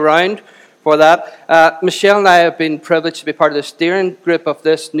around for that. Michelle and I have been privileged to be part of the steering group of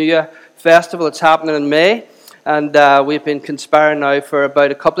this new festival that's happening in May. And we've been conspiring now for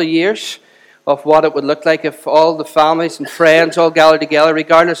about a couple of years of what it would look like if all the families and friends all gathered together,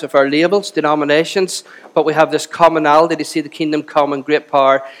 regardless of our labels, denominations, but we have this commonality to see the kingdom come in great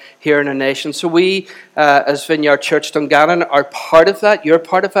power here in our nation. So we, as Vineyard Church Dungannon, are part of that. You're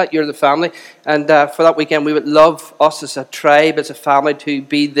part of that. You're the family. And for that weekend, we would love us as a tribe, as a family, to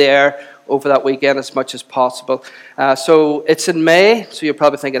be there over that weekend as much as possible. So it's in May, so you're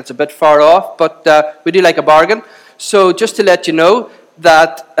probably thinking it's a bit far off, but we do like a bargain. So just to let you know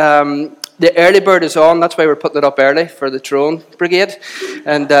that the early bird is on. That's why we're putting it up early for the Tyrone Brigade.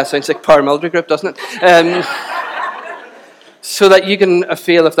 And sounds like paramilitary group, doesn't it? So that you can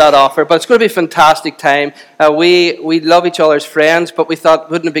avail of that offer. But it's going to be a fantastic time. We love each other as friends, but we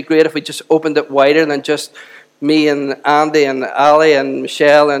thought, wouldn't it be great if we just opened it wider than just me and Andy and Ali and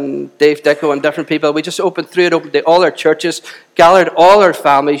Michelle and Dave Dicko and different people. We just opened to all our churches, gathered all our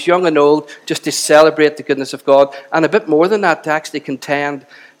families, young and old, just to celebrate the goodness of God. And a bit more than that, to actually contend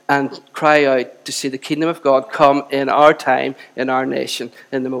and cry out to see the kingdom of God come in our time, in our nation,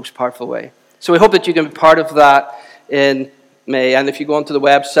 in the most powerful way. So we hope that you can be part of that in May. And if you go onto the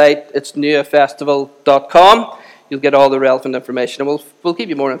website, it's newafestival.com. You'll get all the relevant information. And we'll give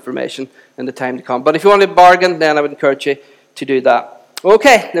you more information in the time to come. But if you want to bargain, then I would encourage you to do that.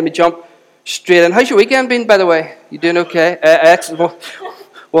 Okay, let me jump straight in. How's your weekend been, by the way? You doing okay? Excellent.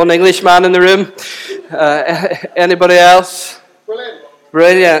 One Englishman in the room. Anybody else?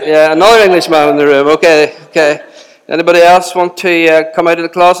 Brilliant. Yeah, another Englishman in the room. Okay. Anybody else want to come out of the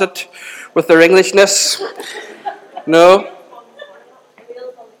closet with their Englishness? No?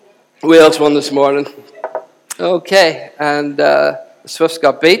 Wales won this morning. Okay, and the Swifts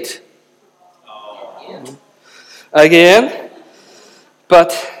got beat. Again.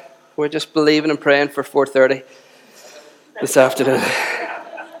 But we're just believing and praying for 4:30 this afternoon.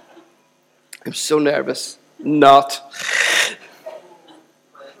 I'm so nervous. Not.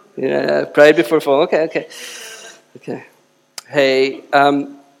 Yeah, pride before fall. Okay. Hey,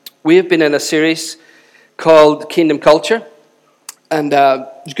 we have been in a series called Kingdom Culture, and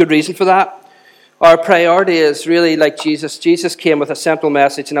there's good reason for that. Our priority is really like Jesus. Jesus came with a central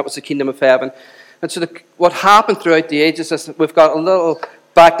message, and that was the kingdom of heaven. And so what happened throughout the ages is that we've got a little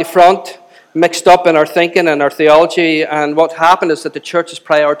back to front, mixed up in our thinking and our theology, and what happened is that the church has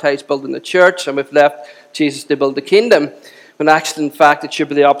prioritized building the church, and we've left Jesus to build the kingdom. When actually, in fact, it should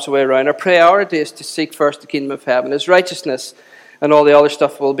be the opposite way around. Our priority is to seek first the kingdom of heaven. His righteousness and all the other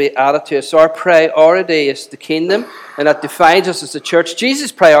stuff will be added to us. So our priority is the kingdom, and that defines us as the church.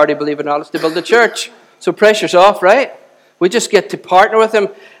 Jesus' priority, believe it or not, is to build the church. So pressure's off, right? We just get to partner with him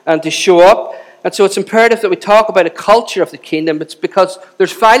and to show up. And so it's imperative that we talk about a culture of the kingdom. It's because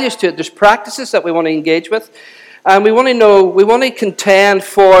there's values to it. There's practices that we want to engage with. And we want to contend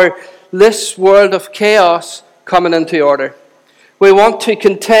for this world of chaos coming into order. We want to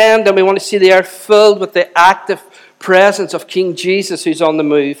contend and we want to see the earth filled with the active presence of King Jesus who's on the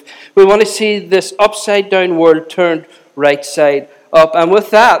move. We want to see this upside down world turned right side up. And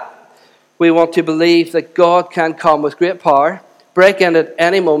with that, we want to believe that God can come with great power, break in at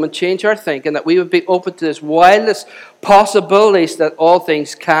any moment, change our thinking, that we would be open to this wildest possibilities that all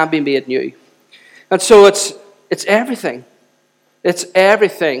things can be made new. And so it's everything. It's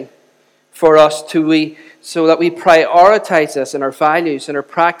everything for us so that we prioritize this in our values and our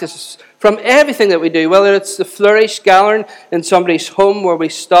practices from everything that we do, whether it's the flourish gathering in somebody's home where we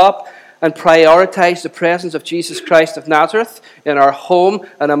stop and prioritize the presence of Jesus Christ of Nazareth in our home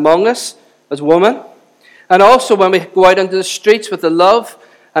and among us as women, and also when we go out into the streets with the love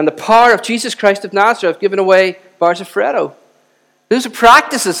and the power of Jesus Christ of Nazareth, giving away bars of Freddo. Those are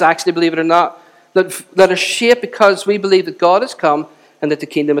practices, actually, believe it or not, that are shaped because we believe that God has come and that the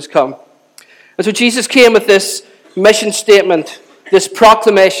kingdom has come. And so Jesus came with this mission statement, this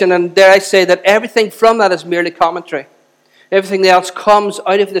proclamation, and dare I say that everything from that is merely commentary. Everything else comes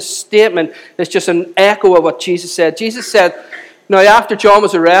out of this statement. It's just an echo of what Jesus said. Jesus said, now after John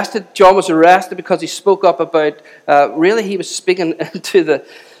was arrested because he spoke up about, really he was speaking into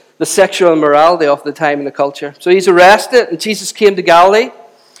the sexual immorality of the time in the culture. So he's arrested, and Jesus came to Galilee,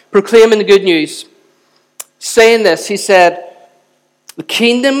 proclaiming the good news. Saying this, he said, the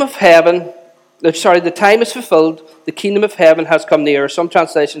time is fulfilled, the kingdom of heaven has come near. Some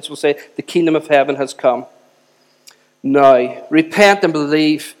translations will say, the kingdom of heaven has come. Now, repent and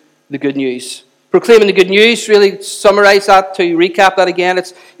believe the good news. Proclaiming the good news, really summarize that, to recap that again,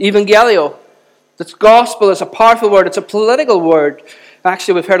 it's evangelio. This gospel is a powerful word, it's a political word.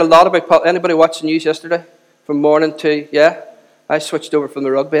 Actually, we've heard a lot about, anybody watch the news yesterday? From morning to, yeah? I switched over from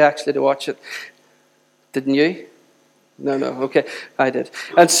the rugby, actually, to watch it. Didn't you? No, okay, I did.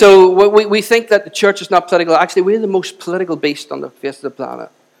 And so we think that the church is not political. Actually, we're the most political beast on the face of the planet.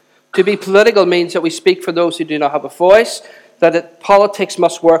 To be political means that we speak for those who do not have a voice, that politics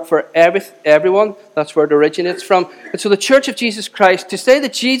must work for everyone. That's where it originates from. And so the Church of Jesus Christ, to say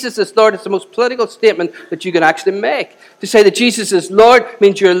that Jesus is Lord is the most political statement that you can actually make. To say that Jesus is Lord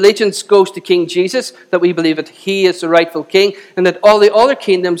means your allegiance goes to King Jesus, that we believe that he is the rightful king, and that all the other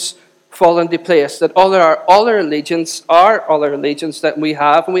kingdoms fall into place, that all our allegiance are all our allegiance that we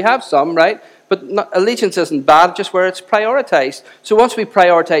have, and we have some, right? But allegiance isn't bad, just where it's prioritized. So once we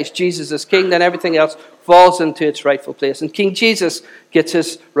prioritize Jesus as king, then everything else falls into its rightful place. And King Jesus gets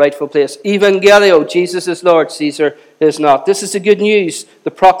his rightful place. Evangelio, Jesus is Lord, Caesar is not. This is the good news,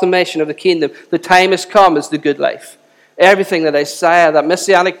 the proclamation of the kingdom. The time has come is the good life. Everything that Isaiah, that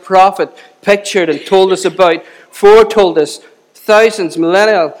messianic prophet, pictured and told us about, foretold us, thousands,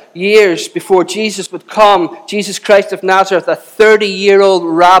 millennial years before Jesus would come, Jesus Christ of Nazareth, a 30-year-old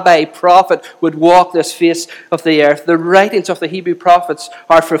rabbi prophet, would walk this face of the earth. The writings of the Hebrew prophets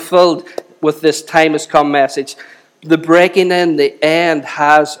are fulfilled with this time has come message. The breaking in, the end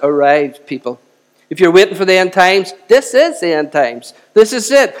has arrived, people. If you're waiting for the end times, this is the end times. This is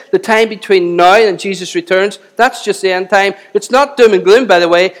it. The time between now and Jesus returns, that's just the end time. It's not doom and gloom, by the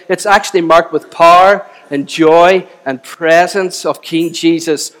way. It's actually marked with power and joy and presence of King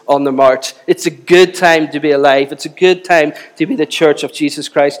Jesus on the march. It's a good time to be alive. It's a good time to be the church of Jesus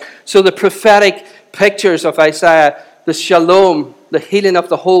Christ. So the prophetic pictures of Isaiah, the shalom, the healing of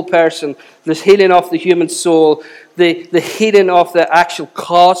the whole person, the healing of the human soul, the healing of the actual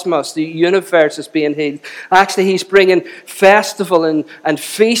cosmos, the universe is being healed. Actually, he's bringing festival and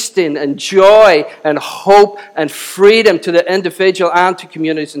feasting and joy and hope and freedom to the individual and to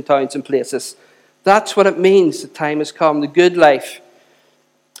communities and towns and places. That's what it means. The time has come. The good life,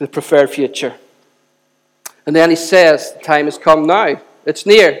 the preferred future. And then he says, the time has come now. It's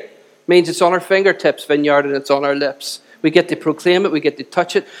near. It means it's on our fingertips, vineyard, and it's on our lips. We get to proclaim it. We get to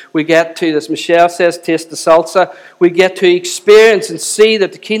touch it. We get to, as Michelle says, taste the salsa. We get to experience and see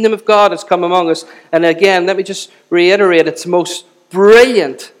that the kingdom of God has come among us. And again, let me just reiterate, it's the most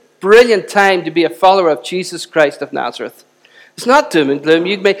brilliant, brilliant time to be a follower of Jesus Christ of Nazareth. It's not doom and gloom.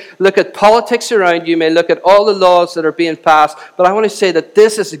 You may look at politics around you, you may look at all the laws that are being passed, but I want to say that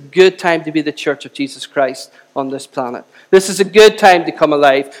this is a good time to be the church of Jesus Christ on this planet. This is a good time to come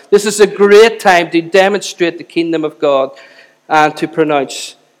alive. This is a great time to demonstrate the kingdom of God and to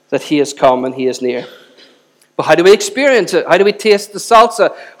pronounce that he has come and he is near. But how do we experience it? How do we taste the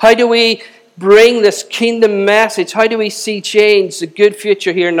salsa? How do we bring this kingdom message? How do we see change, the good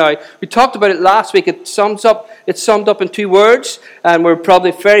future here now? We talked about it last week. It's summed up in 2 words, and we're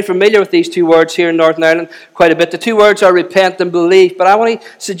probably very familiar with these 2 words here in Northern Ireland quite a bit. The 2 words are repent and believe, but I want to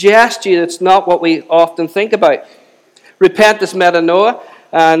suggest to you it's not what we often think about. Repent is metanoia,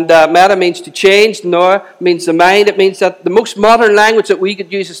 and meta means to change, noia means the mind. It means that the most modern language that we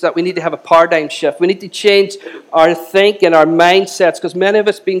could use is that we need to have a paradigm shift. We need to change our thinking, our mindsets, because many of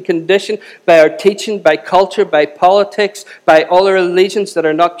us have been conditioned by our teaching, by culture, by politics, by other religions that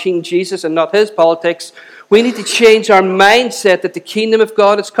are not King Jesus and not his politics. We need to change our mindset that the kingdom of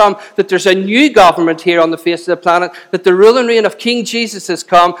God has come, that there's a new government here on the face of the planet, that the rule and reign of King Jesus has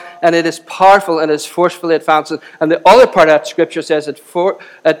come, and it is powerful and is forcefully advancing. And the other part of that scripture says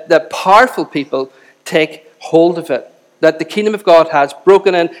that powerful people take hold of it, that the kingdom of God has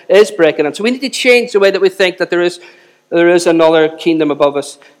broken in, is breaking in. So we need to change the way that we think that there is another kingdom above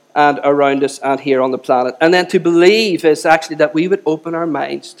us and around us and here on the planet. And then to believe is actually that we would open our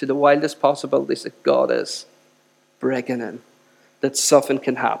minds to the wildest possibilities that God is breaking in, that something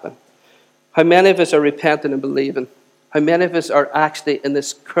can happen. How many of us are repenting and believing? How many of us are actually in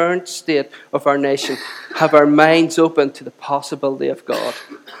this current state of our nation, have our minds open to the possibility of God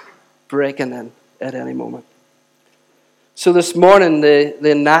breaking in at any moment? So this morning,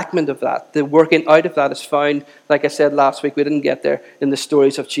 the enactment of that, the working out of that is found, like I said last week, we didn't get there, in the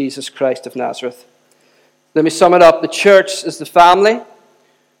stories of Jesus Christ of Nazareth. Let me sum it up. The church is the family.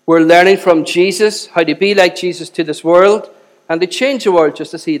 We're learning from Jesus how to be like Jesus to this world and to change the world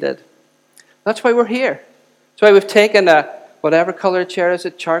just as he did. That's why we're here. That's why we've taken a, whatever color chair is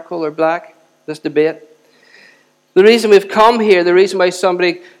it, charcoal or black, this debate. The reason we've come here, the reason why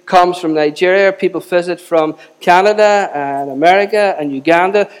somebody comes from Nigeria, or people visit from Canada and America and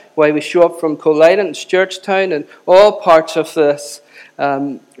Uganda, why we show up from Coal Island and Churchtown and all parts of this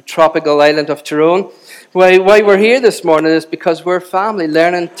tropical island of Tyrone. Why we're here this morning is because we're family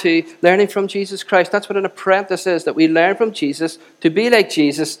learning from Jesus Christ. That's what an apprentice is, that we learn from Jesus to be like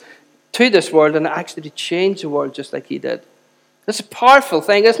Jesus to this world and actually to change the world just like he did. That's a powerful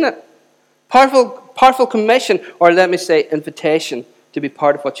thing, isn't it? Powerful commission, or let me say invitation, to be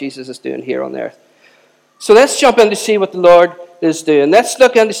part of what Jesus is doing here on earth. So let's jump in to see what the Lord is doing. Let's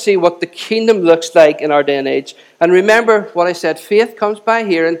look in to see what the kingdom looks like in our day and age. And remember what I said, faith comes by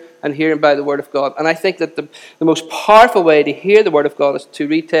hearing, and hearing by the Word of God. And I think that the most powerful way to hear the Word of God is to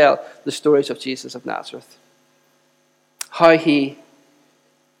retell the stories of Jesus of Nazareth. How he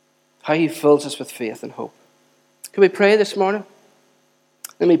fills us with faith and hope. Can we pray this morning?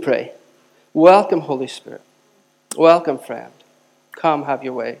 Let me pray. Welcome, Holy Spirit. Welcome, friend. Come, have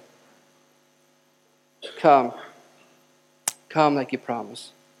your way. Come. Come like you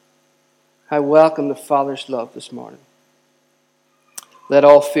promised. I welcome the Father's love this morning. Let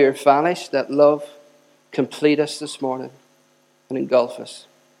all fear vanish. Let love complete us this morning and engulf us.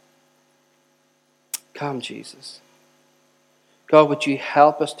 Come, Jesus. God, would you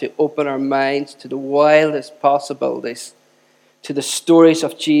help us to open our minds to the wildest possibilities, to the stories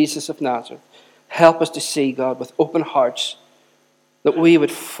of Jesus of Nazareth. Help us to see, God, with open hearts, that we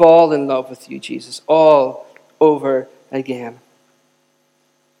would fall in love with you, Jesus, all over again.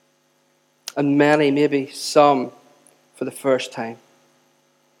 And many, maybe some, for the first time.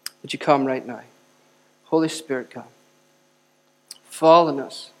 Would you come right now? Holy Spirit, come. Fall on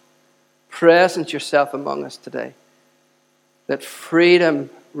us. Present yourself among us today. Let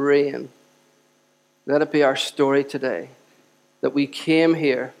freedom reign. Let it be our story today, that we came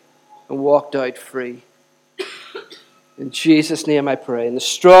here and walked out free. In Jesus' name I pray, in the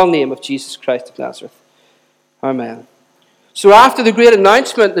strong name of Jesus Christ of Nazareth. Amen. So after the great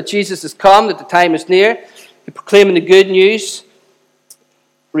announcement that Jesus has come, that the time is near, proclaiming the good news,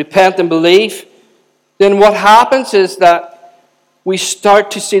 repent and believe, then what happens is that we start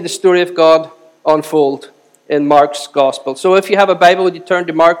to see the story of God unfold in Mark's Gospel. So if you have a Bible, would you turn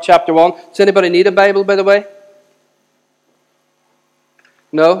to Mark chapter 1? Does anybody need a Bible, by the way?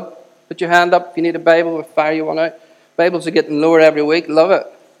 No? Put your hand up if you need a Bible. We'll fire you one out. Bibles are getting lower every week. Love it.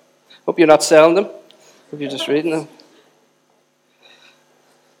 Hope you're not selling them. Hope you're just reading them.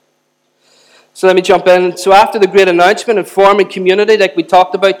 So let me jump in. So after the great announcement and forming community, like we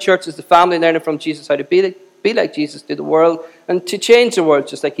talked about, church is the family learning from Jesus how to be like Jesus to the world and to change the world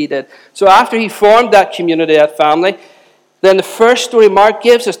just like he did. So after he formed that community, that family, then the first story Mark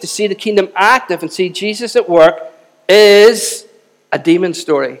gives us to see the kingdom active and see Jesus at work is a demon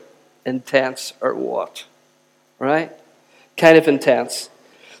story. Intense or what? Right? Kind of intense.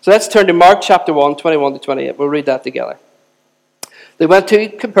 So let's turn to Mark chapter 1, 21 to 28. We'll read that together. They went to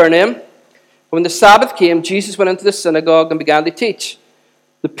Capernaum. When the Sabbath came, Jesus went into the synagogue and began to teach.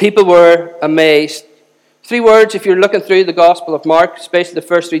 The people were amazed. 3 words, if you're looking through the Gospel of Mark, especially the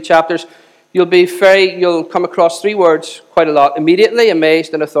first 3 chapters, you'll come across 3 words quite a lot. Immediately,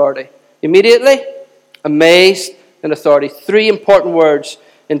 amazed, and authority. Immediately, amazed, and authority. 3 important words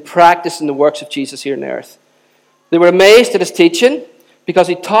in practice in the works of Jesus here on earth. They were amazed at his teaching because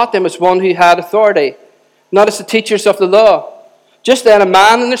he taught them as one who had authority, not as the teachers of the law. Just then a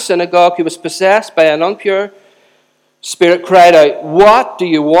man in their synagogue who was possessed by an impure spirit cried out, "What do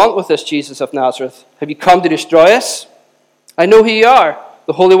you want with this Jesus of Nazareth? Have you come to destroy us? I know who you are,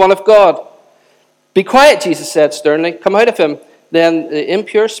 the Holy One of God." "Be quiet," Jesus said sternly. "Come out of him." Then the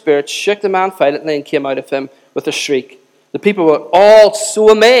impure spirit shook the man violently and came out of him with a shriek. The people were all so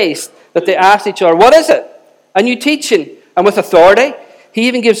amazed that they asked each other, "What is it? A new teaching, and with authority? He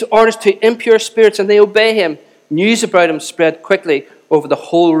even gives orders to impure spirits and they obey him." News about him spread quickly over the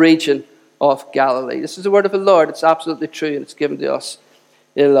whole region of Galilee. This is the word of the Lord. It's absolutely true, and it's given to us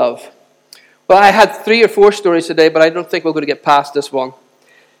in love. Well, I had 3 or 4 stories today, but I don't think we're going to get past this one.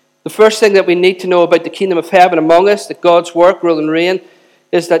 The first thing that we need to know about the kingdom of heaven among us, that God's work, rule and reign,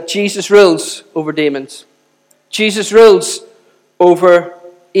 is that Jesus rules over demons. Jesus rules over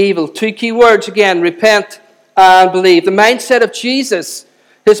evil. 2 key words again, repent and believe. The mindset of Jesus,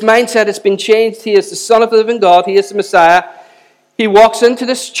 his mindset has been changed. He is the Son of the living God. He is the Messiah. He walks into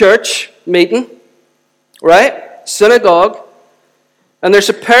this church meeting, right? Synagogue. And there's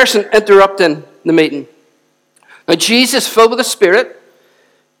a person interrupting the meeting. Now Jesus, filled with the Spirit,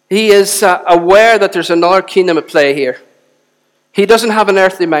 he is aware that there's another kingdom at play here. He doesn't have an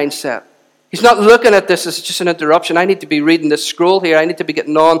earthly mindset. He's not looking at this as just an interruption. I need to be reading this scroll here. I need to be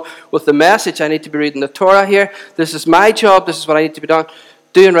getting on with the message. I need to be reading the Torah here. This is my job. This is what I need to be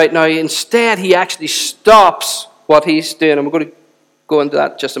doing right now. Instead, he actually stops what he's doing. And we're going to go into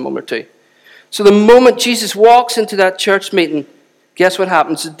that in just a moment or two. So the moment Jesus walks into that church meeting, guess what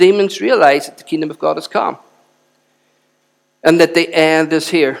happens? The demons realize that the kingdom of God has come. And that the end is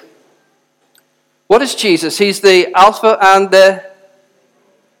here. What is Jesus? He's the Alpha and the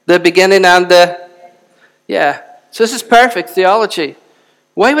beginning and So this is perfect theology.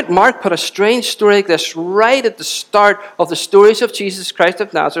 Why would Mark put a strange story like this right at the start of the stories of Jesus Christ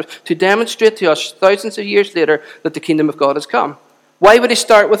of Nazareth to demonstrate to us thousands of years later that the kingdom of God has come? Why would he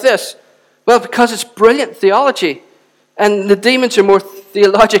start with this? Well, because it's brilliant theology. And the demons are more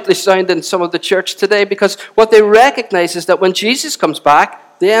theologically sound than some of the church today, because what they recognize is that when Jesus comes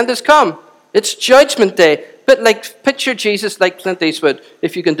back, the end has come. It's Judgment Day. But like, picture Jesus like Clint Eastwood,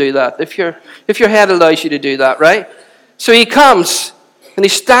 if you can do that. If your head allows you to do that, right? So he comes, and he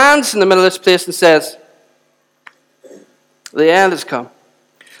stands in the middle of this place and says, the end has come.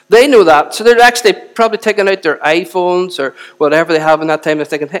 They know that. So they're actually probably taking out their iPhones or whatever they have in that time. They're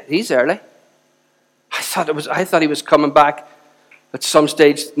thinking, hey, he's early. I thought he was coming back at some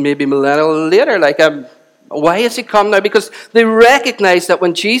stage, maybe millennial later. Why has he come now? Because they recognize that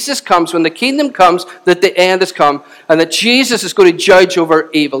when Jesus comes, when the kingdom comes, that the end has come, and that Jesus is going to judge over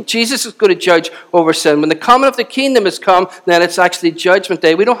evil. Jesus is going to judge over sin. When the coming of the kingdom has come, then it's actually Judgment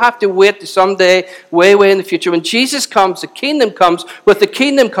Day. We don't have to wait to someday, way, way in the future. When Jesus comes, the kingdom comes. With the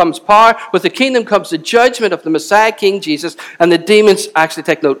kingdom comes power. With the kingdom comes the judgment of the Messiah, King Jesus, and the demons actually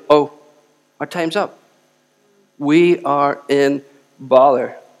take note. Oh, our time's up. We are in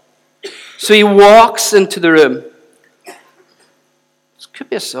bother. So he walks into the room. This could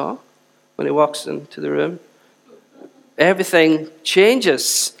be a song. When he walks into the room, everything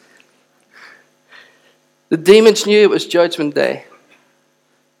changes. The demons knew it was Judgment Day.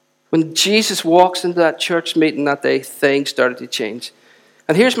 When Jesus walks into that church meeting that day, things started to change.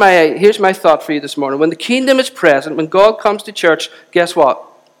 And here's my thought for you this morning. When the kingdom is present, when God comes to church, guess what?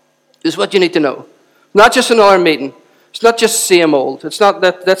 This is what you need to know. Not just another meeting. It's not just same old. It's not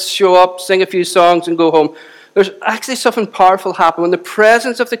that let's show up, sing a few songs, and go home. There's actually something powerful happening. When the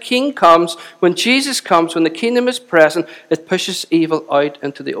presence of the King comes, when Jesus comes, when the kingdom is present, it pushes evil out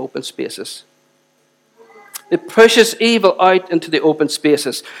into the open spaces. It pushes evil out into the open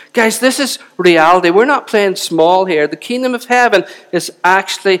spaces. Guys, this is reality. We're not playing small here. The kingdom of heaven is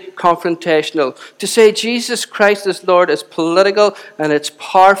actually confrontational. To say Jesus Christ is Lord is political, and it's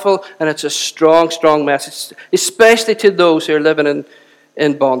powerful, and it's a strong, strong message, especially to those who are living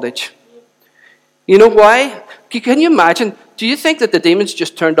in bondage. You know why? Can you imagine? Do you think that the demons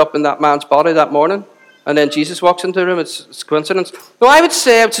just turned up in that man's body that morning, and then Jesus walks into the room? It's coincidence? No, I would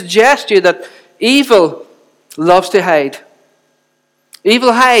suggest to you that evil loves to hide.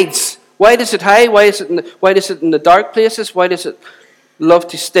 Evil hides. Why does it hide? Why is it in the dark places? Why does it love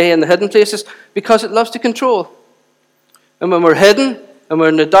to stay in the hidden places? Because it loves to control. And when we're hidden and we're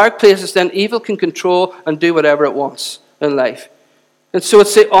in the dark places, then evil can control and do whatever it wants in life. And so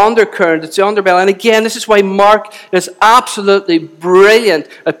it's the undercurrent, it's the underbelly. And again, this is why Mark is absolutely brilliant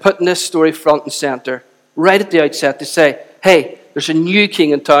at putting this story front and center, right at the outset, to say, hey, there's a new king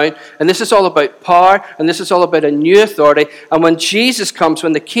in town, and this is all about power, and this is all about a new authority. And when Jesus comes,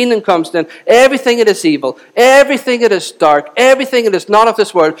 when the kingdom comes, then everything that is evil, everything that is dark, everything that is not of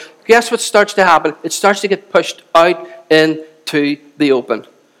this world, guess what starts to happen? It starts to get pushed out into the open.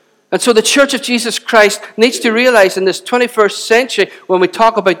 And so the Church of Jesus Christ needs to realize in this 21st century, when we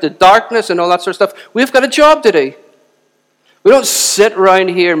talk about the darkness and all that sort of stuff, we've got a job to do. We don't sit around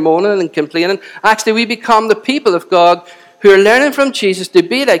here moaning and complaining. Actually, we become the people of God who are learning from Jesus to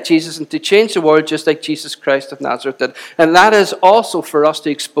be like Jesus and to change the world just like Jesus Christ of Nazareth did. And that is also for us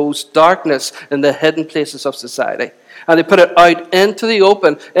to expose darkness in the hidden places of society. And to put it out into the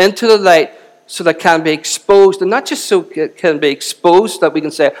open, into the light, so that it can be exposed. And not just so it can be exposed that we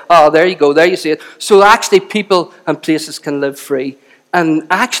can say, oh, there you go, there you see it. So actually people and places can live free and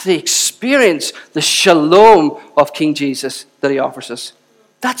actually experience the shalom of King Jesus that he offers us.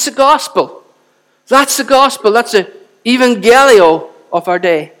 That's the gospel. That's the gospel. That's the evangelio of our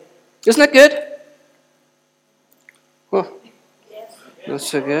day. Isn't that good? Well, not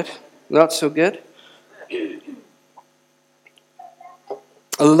so good. Not so good. I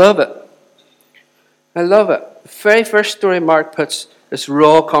love it. I love it. The very first story Mark puts is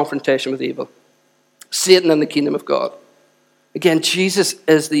raw confrontation with evil. Satan and the kingdom of God. Again, Jesus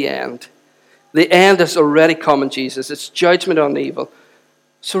is the end. The end has already come in Jesus. It's judgment on evil.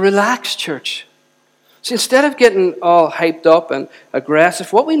 So relax, church. So instead of getting all hyped up and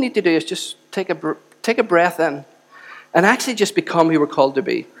aggressive, what we need to do is just take a breath in and actually just become who we're called to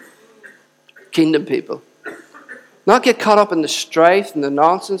be. Kingdom people. Not get caught up in the strife and the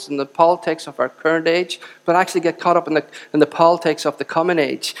nonsense and the politics of our current age, but actually get caught up in the politics of the coming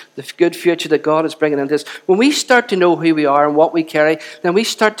age, the good future that God is bringing into us. When we start to know who we are and what we carry, then we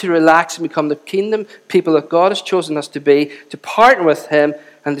start to relax and become the kingdom people that God has chosen us to be, to partner with him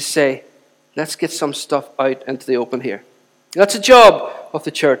and to say, let's get some stuff out into the open here. That's a job of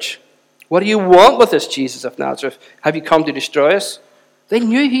the church. What do you want with this Jesus of Nazareth? Have you come to destroy us? They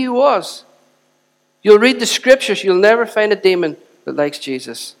knew who he was. You'll read the scriptures. You'll never find a demon that likes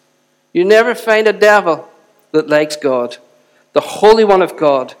Jesus. You never find a devil that likes God. The Holy One of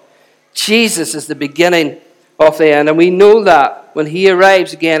God. Jesus is the beginning of the end. And we know that when he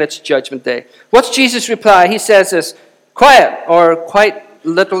arrives again, it's Judgment Day. What's Jesus' reply? He says this, quiet, or quite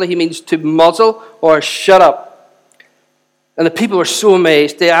literally he means to muzzle or shut up. And the people were so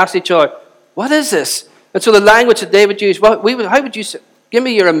amazed. They asked each other, what is this? And so the language that they would use, how would you say, give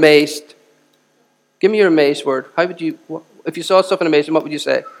me your amazed. Give me your amazed word. How would you, if you saw something amazing, what would you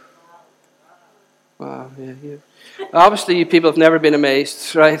say? Wow, yeah. Obviously, you people have never been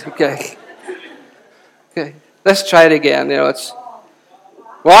amazed, right? Okay. Let's try it again. It's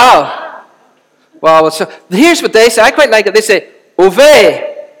wow. Wow. So here's what they say. I quite like it. They say, "Ove."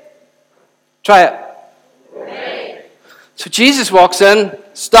 Try it. Ove. So Jesus walks in.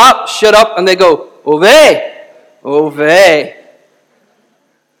 Stop. Shut up. And they go, "Ove, Ove."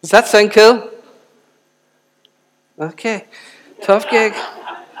 Does that sound cool? Okay. Tough gig.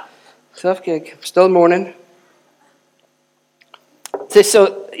 Still mourning.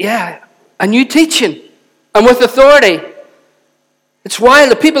 So, yeah, a new teaching. And with authority. It's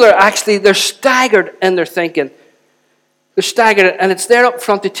wild. The people are actually, they're staggered in their thinking. They're staggered. And it's there up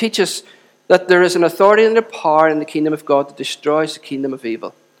front to teach us that there is an authority and a power in the kingdom of God that destroys the kingdom of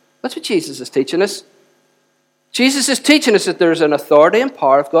evil. That's what Jesus is teaching us. Jesus is teaching us that there is an authority and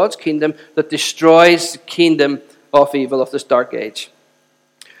power of God's kingdom that destroys the kingdom of evil of this dark age.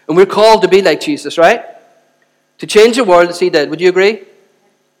 And we're called to be like Jesus, right? To change the world as he did. Would you agree?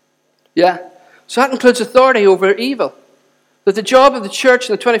 Yeah. So that includes authority over evil. That the job of the church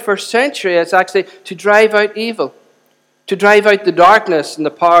in the 21st century is actually to drive out evil. To drive out the darkness and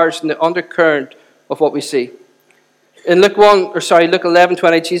the powers and the undercurrent of what we see. In Luke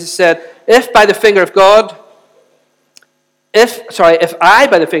 11:20, Jesus said, if I by the finger of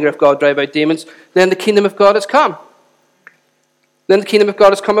God drive out demons, then the kingdom of God has come. Then the kingdom of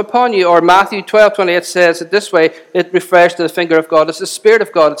God has come upon you. Or Matthew 12:28 says it this way. It refers to the finger of God as the Spirit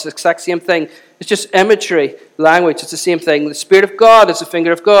of God. It's the exact same thing. It's just imagery, language. It's the same thing. The Spirit of God is the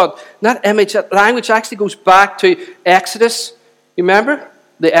finger of God. And that image, that language actually goes back to Exodus. You remember?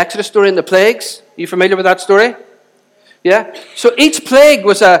 The Exodus story and the plagues. Are you familiar with that story? Yeah? So each plague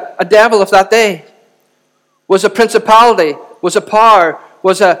was a devil of that day. Was a principality. Was a power.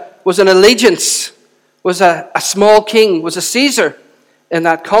 Was an allegiance. Was a small king. Was a Caesar in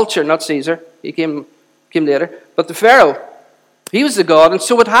that culture. Not Caesar. He came later. But the Pharaoh. He was the God. And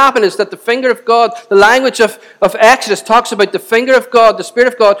so what happened is that the finger of God, the language of Exodus talks about the finger of God, the Spirit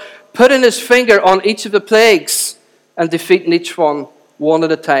of God, putting his finger on each of the plagues and defeating each one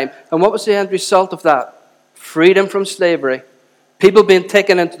at a time. And what was the end result of that? Freedom from slavery. People being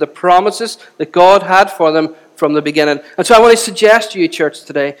taken into the promises that God had for them from the beginning. And so I want to suggest to you, church,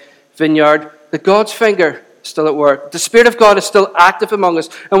 today, Vineyard, that God's finger is still at work. The Spirit of God is still active among us.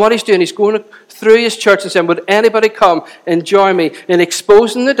 And what he's doing, he's going through his church and saying, would anybody come and join me in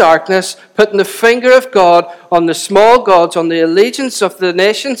exposing the darkness, putting the finger of God on the small gods, on the allegiance of the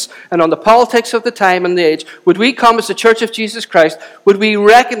nations, and on the politics of the time and the age? Would we come as the Church of Jesus Christ? Would we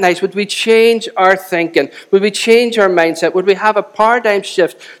recognize, would we change our thinking? Would we change our mindset? Would we have a paradigm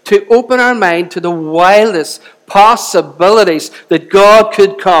shift to open our mind to the wildest possibilities that God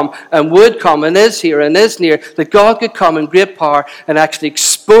could come and would come and is here and is near, that God could come in great power and actually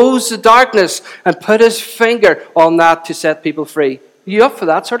expose the darkness and put his finger on that to set people free? Are you up for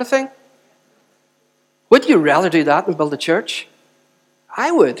that sort of thing? Wouldn't you rather do that than build a church?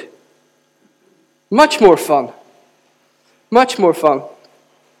 I would. Much more fun. Much more fun.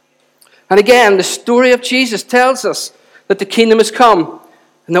 And again, the story of Jesus tells us that the kingdom has come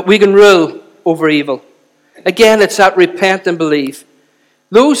and that we can rule over evil. Again, it's that repent and believe.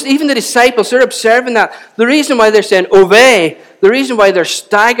 Even the disciples, they're observing that. The reason why they're saying, obey, the reason why they're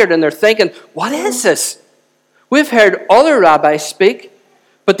staggered and they're thinking, what is this? We've heard other rabbis speak,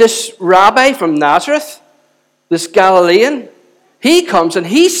 but this rabbi from Nazareth, this Galilean, he comes and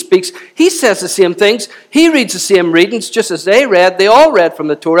he speaks. He says the same things. He reads the same readings just as they read. They all read from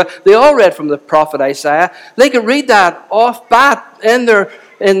the Torah. They all read from the prophet Isaiah. They could read that off bat in their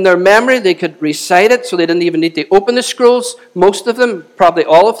memory. They could recite it, so they didn't even need to open the scrolls. Most of them, probably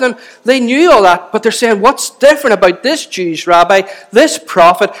all of them, they knew all that. But they're saying, what's different about this Jewish rabbi, this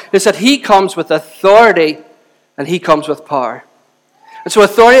prophet, is that he comes with authority and he comes with power. And so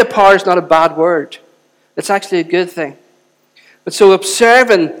authority and power is not a bad word. It's actually a good thing. But so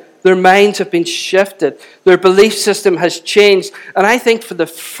observing Their minds have been shifted. Their belief system has changed. And I think for the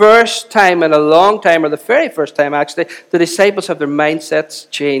first time in a long time, or the very first time actually, the disciples have their mindsets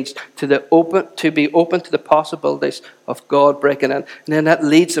changed to be open to the possibilities of God breaking in. And then that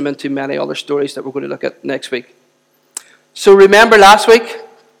leads them into many other stories that we're going to look at next week. So remember last week?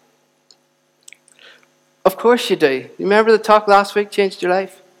 Of course you do. You remember the talk last week changed your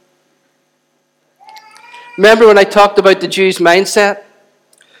life? Remember when I talked about the Jews' mindset?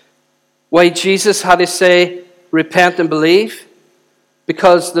 Why Jesus had to say, repent and believe?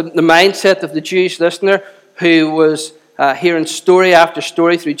 Because the mindset of the Jewish listener who was hearing story after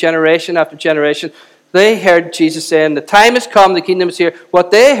story through generation after generation, they heard Jesus saying, the time has come, the kingdom is here.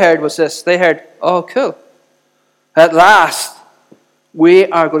 What they heard was this. They heard, oh, cool. At last, we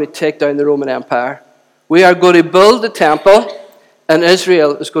are going to take down the Roman Empire. We are going to build the temple, and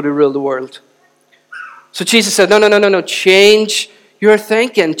Israel is going to rule the world. So Jesus said, no. Change your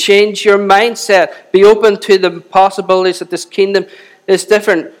thinking. Change your mindset. Be open to the possibilities that this kingdom is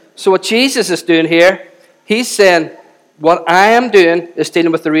different. So what Jesus is doing here, he's saying, what I am doing is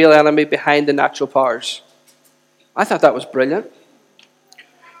dealing with the real enemy behind the natural powers. I thought that was brilliant.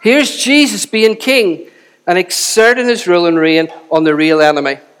 Here's Jesus being king and exerting his rule and reign on the real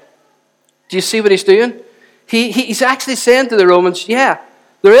enemy. Do you see what he's doing? He's actually saying to the Romans, yeah,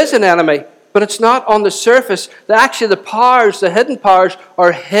 there is an enemy, but it's not on the surface. Actually, the powers, the hidden powers,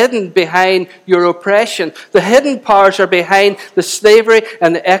 are hidden behind your oppression. The hidden powers are behind the slavery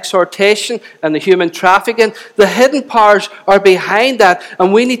and the exhortation and the human trafficking. The hidden powers are behind that,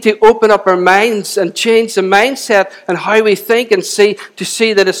 and we need to open up our minds and change the mindset and how we think and see to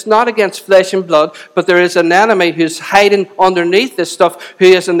see that it's not against flesh and blood, but there is an enemy who's hiding underneath this stuff, who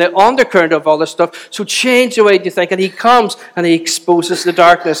is in the undercurrent of all this stuff. So change the way you think, and he comes and he exposes the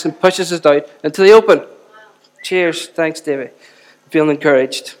darkness and pushes us out into the open. Cheers. Thanks, David. Feeling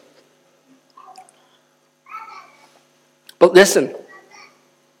encouraged. But listen,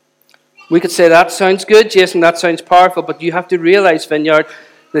 we could say that sounds good, Jason, that sounds powerful, but you have to realize, Vineyard,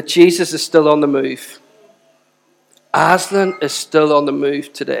 that Jesus is still on the move. Aslan is still on the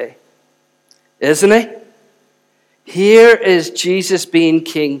move today, isn't he? Here is Jesus being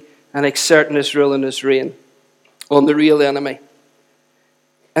king and exerting his rule and his reign on the real enemy.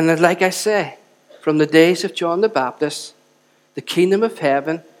 And like I say, from the days of John the Baptist, the kingdom of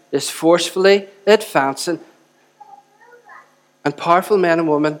heaven is forcefully advancing, and powerful men and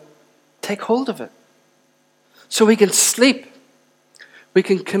women take hold of it. So we can sleep. We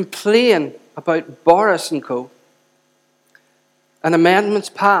can complain about Boris and co. and amendments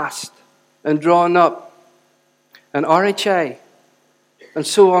passed and drawn up and RHA and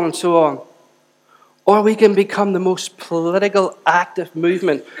so on and so on. Or we can become the most political active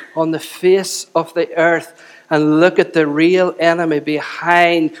movement on the face of the earth and look at the real enemy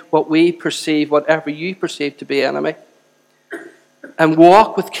behind what we perceive, whatever you perceive to be enemy, and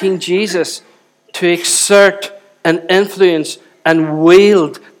walk with King Jesus to exert and influence and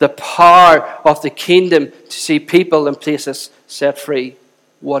wield the power of the kingdom to see people and places set free.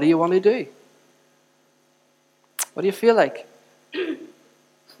 What do you want to do? What do you feel like?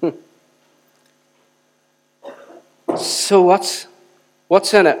 So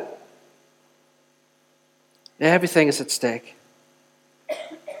what's in it? Everything is at stake.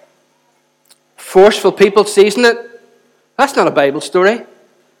 Forceful people seizing it? That's not a Bible story.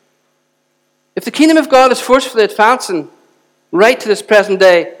 If the kingdom of God is forcefully advancing right to this present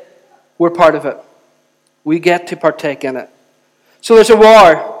day, we're part of it. We get to partake in it. So there's a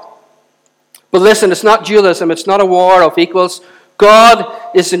war. But listen, it's not dualism. It's not a war of equals. God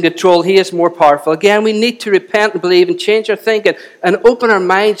is in control. He is more powerful. Again, we need to repent and believe and change our thinking and open our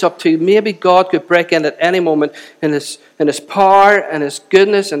minds up to maybe God could break in at any moment in His power and His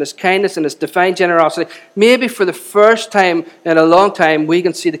goodness and His kindness and His divine generosity. Maybe for the first time in a long time, we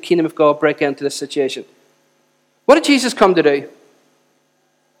can see the kingdom of God break into this situation. What did Jesus come to do?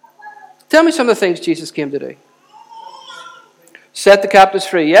 Tell me some of the things Jesus came to do. Set the captives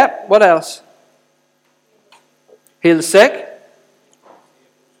free. Yep. What else? Heal the sick.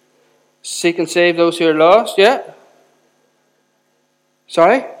 Seek and save those who are lost. Yeah.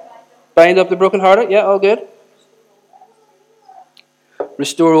 Sorry? Bind up the brokenhearted. Yeah, all good.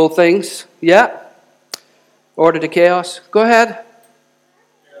 Restore all things. Yeah. Order to chaos. Go ahead.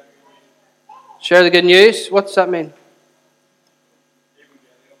 Share the good news. What does that mean?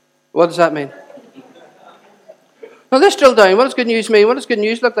 What does that mean? No, let's drill down. What does good news mean? What does good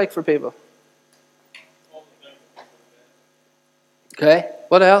news look like for people? Okay.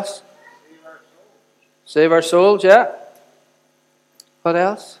 What else? Save our souls, yeah. What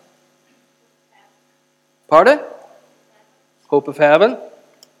else? Pardon? Hope of heaven.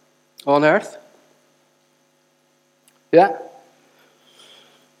 On earth. Yeah.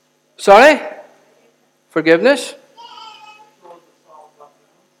 Sorry? Forgiveness?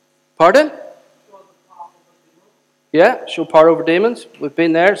 Pardon? Yeah, show power over demons. We've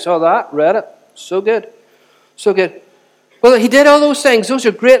been there, saw that, read it. So good. So good. Well, he did all those things. Those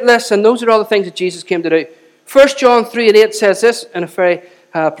are great lists, and those are all the things that Jesus came to do. 1 John 3:8 says this in a very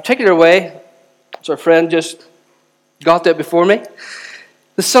particular way. So our friend just got that before me.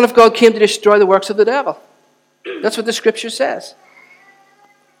 The Son of God came to destroy the works of the devil. That's what the Scripture says.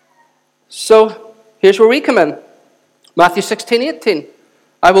 So here's where we come in. Matthew 16:18.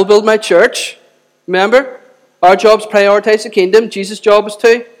 I will build my church. Remember, our job's prioritize the kingdom. Jesus' job is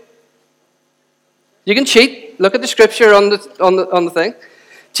to. You can cheat. Look at the Scripture on the thing.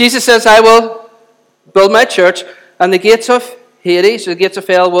 Jesus says, I will build my church, and the gates of Hades, or the gates of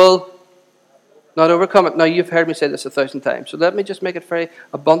hell, will not overcome it. Now, you've heard me say this 1,000 times, so let me just make it very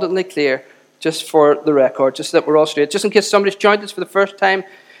abundantly clear, just for the record, just so that we're all straight. Just in case somebody's joined us for the first time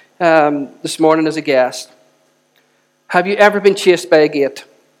this morning as a guest. Have you ever been chased by a gate?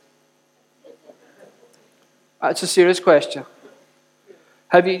 It's a serious question.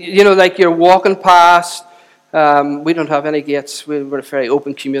 Have you, like you're walking past, we don't have any gates. We're a very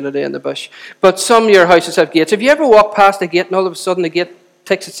open community in the bush. But some of your houses have gates. Have you ever walked past a gate and all of a sudden the gate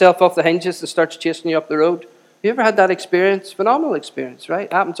takes itself off the hinges and starts chasing you up the road? Have you ever had that experience? Phenomenal experience, right?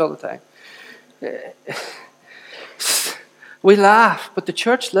 It happens all the time. We laugh, but the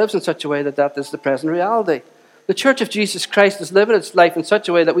church lives in such a way that is the present reality. The Church of Jesus Christ is living its life in such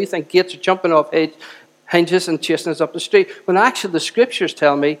a way that we think gates are jumping off hinges and chasing us up the street. When actually the Scriptures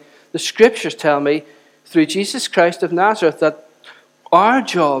tell me through Jesus Christ of Nazareth that our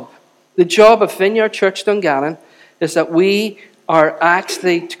job, the job of Vineyard Church Dungannon, is that we are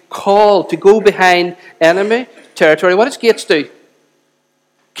actually called to go behind enemy territory. What does gates do?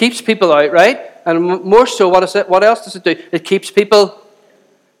 Keeps people out, right? And more so, what is it? What else does it do? It keeps people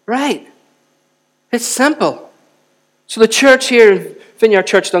right. It's simple. So the church here in Vineyard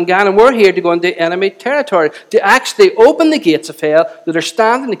Church Dungannon, we're here to go into enemy territory, to actually open the gates of hell that are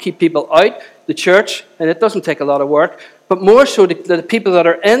standing to keep people out the church, and it doesn't take a lot of work, but more so the people that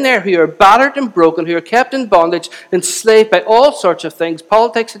are in there who are battered and broken, who are kept in bondage, enslaved by all sorts of things,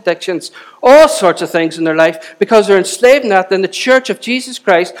 politics, addictions, all sorts of things in their life, because they're enslaved in that. Then the church of Jesus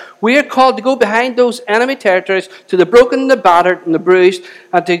Christ, we are called to go behind those enemy territories, to the broken, the battered, and the bruised,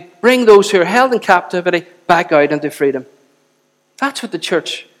 and to bring those who are held in captivity back out into freedom. That's what the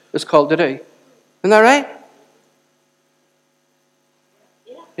church is called to do. Isn't that right?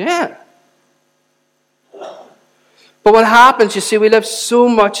 Yeah. But what happens, you see, we live so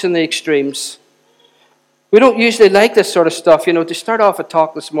much in the extremes. We don't usually like this sort of stuff. To start off a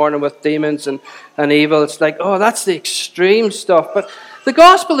talk this morning with demons and evil, it's like, oh, that's the extreme stuff. But the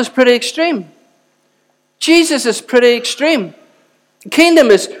gospel is pretty extreme. Jesus is pretty extreme. The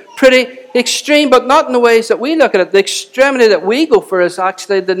kingdom is pretty extreme, but not in the ways that we look at it. The extremity that we go for is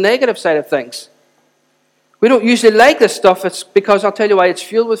actually the negative side of things. We don't usually like this stuff. It's because, I'll tell you why, it's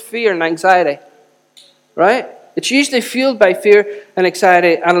fueled with fear and anxiety. Right? It's usually fueled by fear and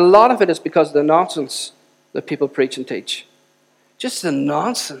anxiety, and a lot of it is because of the nonsense that people preach and teach. Just the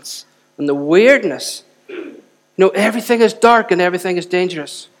nonsense and the weirdness. Everything is dark and everything is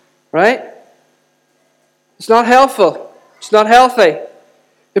dangerous. Right? It's not helpful. It's not healthy.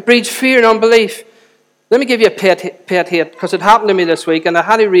 It breeds fear and unbelief. Let me give you a pet hate, because it happened to me this week, and I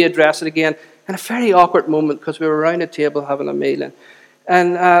had to readdress it again in a very awkward moment, because we were around a table having a meal,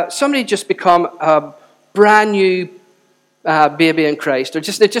 and somebody just become a brand new baby in Christ.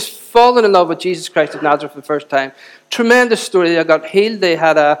 They've just fallen in love with Jesus Christ of Nazareth for the first time. Tremendous story. They got healed. They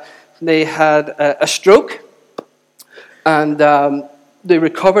had a stroke, and they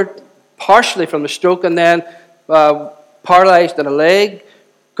recovered partially from the stroke, and then paralyzed in a leg,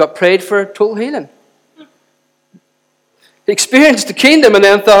 got prayed for, total healing. Experienced the kingdom, and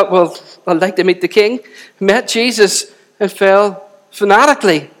then thought, well, I'd like to meet the King. Met Jesus and fell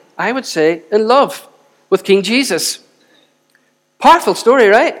fanatically, I would say, in love with King Jesus. Powerful story,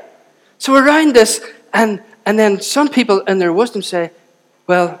 right? So around this, and then some people in their wisdom say,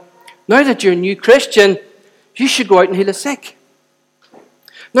 well, now that you're a new Christian, you should go out and heal the sick.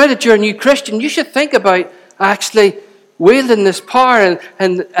 Now that you're a new Christian, you should think about actually wielding this power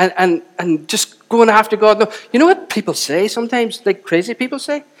and just going after God. No, you know what people say sometimes, like crazy people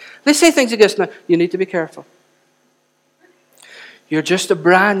say? They say things like this. Now, you need to be careful. You're just a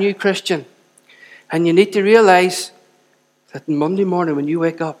brand new Christian. And you need to realize that Monday morning when you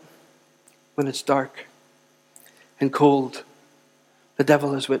wake up, when it's dark and cold, the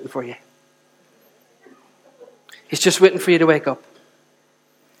devil is waiting for you. He's just waiting for you to wake up.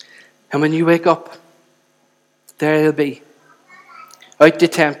 And when you wake up, there he'll be, out to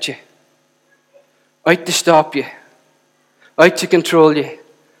tempt you, out to stop you, out to control you.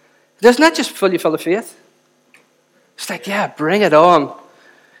 Doesn't that just fill you full of faith? It's like, yeah, bring it on.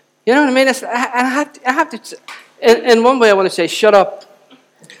 You know what I mean? I have to. In one way, I want to say, shut up.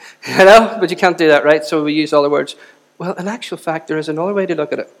 You know, but you can't do that, right? So we use all the words. Well, in actual fact, there is another way to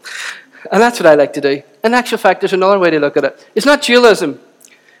look at it. And that's what I like to do. In actual fact, there's another way to look at it. It's not dualism.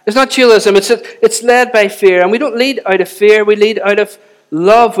 It's not dualism. It's led by fear. And we don't lead out of fear. We lead out of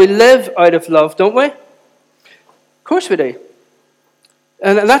love. We live out of love, don't we? Of course we do.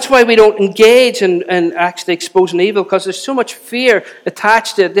 And that's why we don't engage in actually exposing evil, because there's so much fear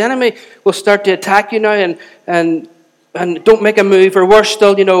attached to it. The enemy will start to attack you now and don't make a move. Or worse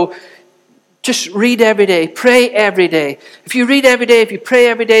still, just read every day. Pray every day. If you read every day, if you pray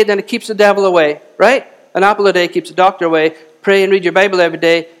every day, then it keeps the devil away, right? An apple a day keeps the doctor away. Pray and read your Bible every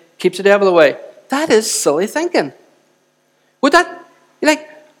day keeps the devil away. That is silly thinking. What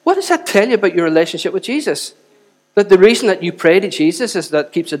does that tell you about your relationship with Jesus? That the reason that you pray to Jesus is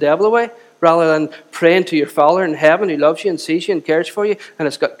that keeps the devil away, rather than praying to your Father in heaven who loves you and sees you and cares for you and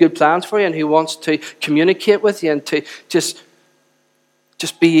has got good plans for you and who wants to communicate with you and to just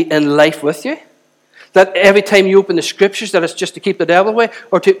be in life with you. That every time you open the Scriptures, that it's just to keep the devil away,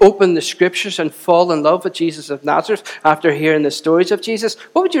 or to open the Scriptures and fall in love with Jesus of Nazareth after hearing the stories of Jesus.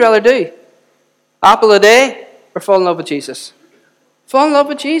 What would you rather do? Apple a day or fall in love with Jesus? Fall in love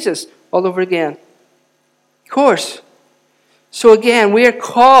with Jesus all over again. Of course. So again, we are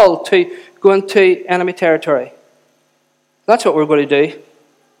called to go into enemy territory. That's what we're going to do.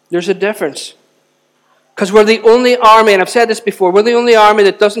 There's a difference. Because we're the only army, and I've said this before, we're the only army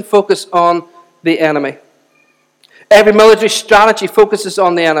that doesn't focus on the enemy. Every military strategy focuses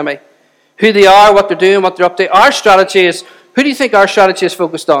on the enemy. Who they are, what they're doing, what they're up to. Our strategy is, who do you think our strategy is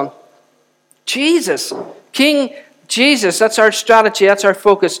focused on? Jesus. King Jesus. That's our strategy. That's our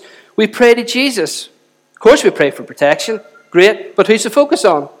focus. We pray to Jesus. Of course we pray for protection. Great. But who's the focus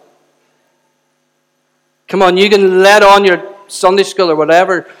on? Come on, you can let on your Sunday school or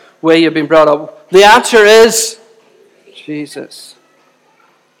whatever way you've been brought up. The answer is Jesus.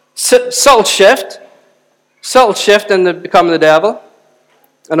 Subtle shift in becoming the devil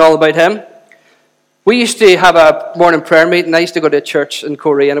and all about him. We used to have a morning prayer meeting. I used to go to a church in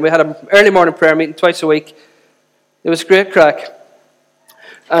Korea, and we had an early morning prayer meeting twice a week. It was great crack.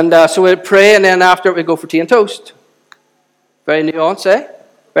 And so we'd pray, and then after it we'd go for tea and toast. Very nuanced, eh?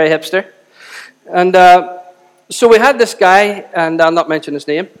 Very hipster. And so we had this guy, and I'll not mention his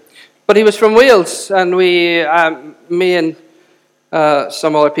name, but he was from Wales, and me and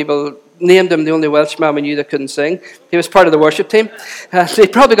some other people named him the only Welshman we knew that couldn't sing. He was part of the worship team. He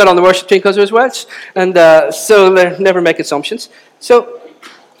probably got on the worship team because he was Welsh, and so they never make assumptions. So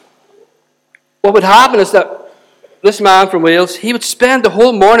what would happen is that this man from Wales, he would spend the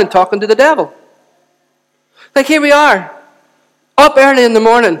whole morning talking to the devil. Like, here we are, up early in the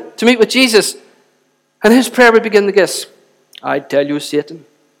morning to meet with Jesus, and his prayer would begin to guess, I tell you, Satan,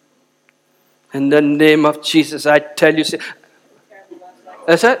 in the name of Jesus, I tell you, Satan.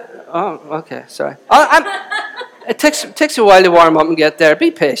 Is it? Oh, okay, sorry. It takes a while to warm up and get there.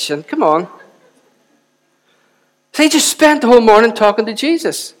 Be patient, come on. So he just spent the whole morning talking to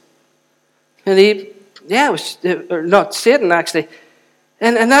Jesus. And it was not Satan actually.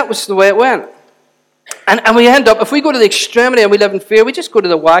 And that was the way it went. And we end up, if we go to the extremity and we live in fear, we just go to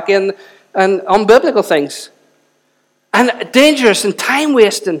the wacky and unbiblical things. And dangerous and time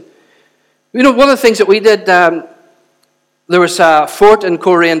wasting. One of the things that we did, there was a fort in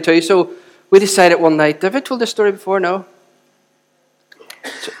Korean too, so we decided one night, have I told this story before? No?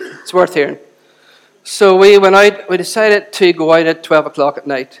 It's worth hearing. So we went out, we decided to go out at 12 o'clock at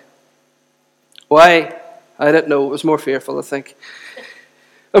night. Why? I don't know, it was more fearful, I think.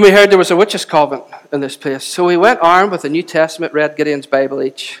 And we heard there was a witches' convent in this place. So we went armed with the New Testament, read Gideon's Bible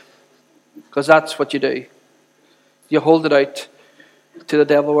each. Because that's what you do. You hold it out to the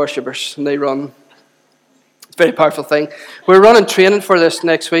devil worshippers and they run. It's a very powerful thing. We're running training for this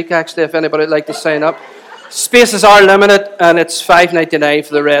next week, actually, if anybody would like to sign up. Spaces are limited, and it's $5.99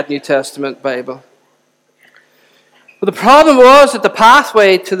 for the Red New Testament Bible. But the problem was that the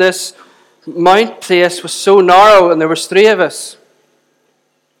pathway to this mount place was so narrow, and there was 3 of us.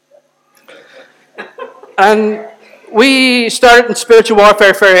 And we started in spiritual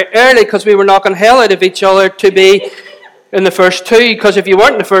warfare very early because we were knocking hell out of each other to be in the first 2. Because if you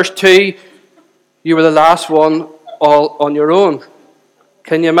weren't in the first 2, you were the last one all on your own.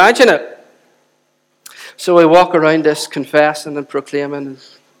 Can you imagine it? So we walk around this confessing and proclaiming and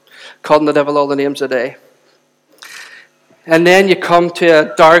calling the devil all the names of the day. And then you come to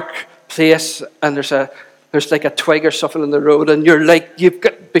a dark place, and there's like a twig or something in the road, and you're like,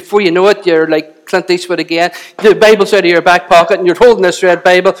 before you know it, you're like Clint Eastwood again. The Bible's out of your back pocket, and you're holding this red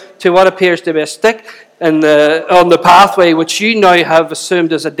Bible to what appears to be a stick on the pathway, which you now have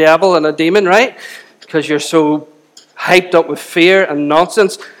assumed is a devil and a demon, right? Because you're so hyped up with fear and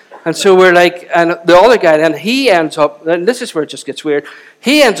nonsense. And so we're like, and the other guy then, he ends up, and this is where it just gets weird,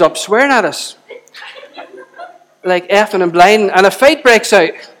 he ends up swearing at us. Like effing and blinding, and a fight breaks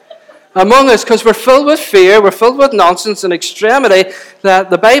out among us because we're filled with fear, we're filled with nonsense and extremity, that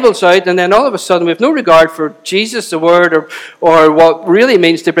the Bible's out, and then all of a sudden we have no regard for Jesus, the Word, or what really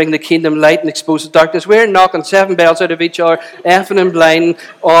means to bring the kingdom light and expose the darkness. We're knocking 7 bells out of each other, effing and blinding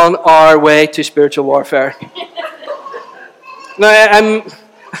on our way to spiritual warfare. Now,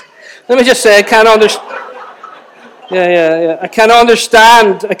 let me just say, I can't understand. Yeah. I can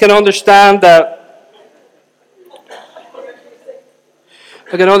understand that. I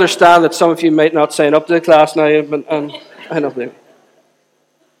can understand that some of you might not sign up to the class now, but I don't blame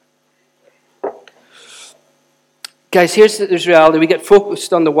you. Guys, there's reality. We get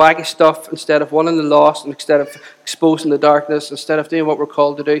focused on the wacky stuff instead of winning the lost, and instead of exposing the darkness, instead of doing what we're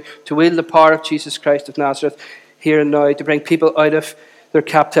called to do, to wield the power of Jesus Christ of Nazareth here and now, to bring people out of their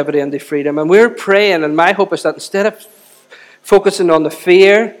captivity into freedom. And we're praying, and my hope is that instead of focusing on the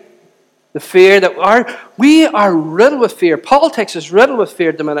fear that we are riddled with fear. Politics is riddled with fear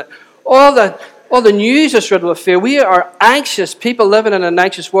at the minute. All the news is riddled with fear. We are anxious people living in an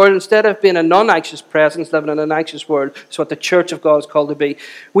anxious world instead of being a non-anxious presence living in an anxious world. It's what the church of God is called to be.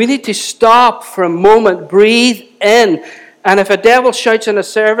 We need to stop for a moment, breathe in. And if a devil shouts in a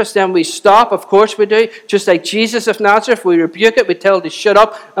service, then we stop. Of course we do. Just like Jesus of Nazareth, we rebuke it, we tell it to shut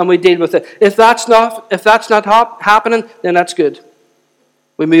up, and we deal with it. If that's not happening, then that's good.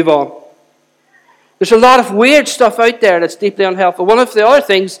 We move on. There's a lot of weird stuff out there that's deeply unhelpful. One of the other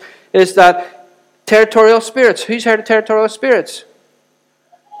things is that territorial spirits. Who's heard of territorial spirits?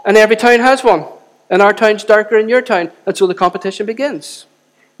 And every town has one. And our town's darker than your town. And so the competition begins.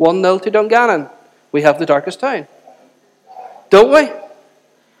 1-0 to Dungannon. We have the darkest town. Don't we?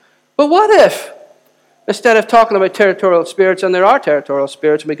 But what if, instead of talking about territorial spirits, and there are territorial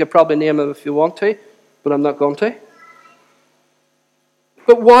spirits, and we could probably name them if you want to, but I'm not going to.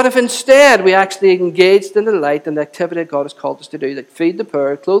 But what if instead we actually engaged in the light and the activity that God has called us to do, like feed the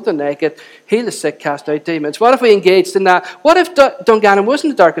poor, clothe the naked, heal the sick, cast out demons? What if we engaged in that? What if Dungannon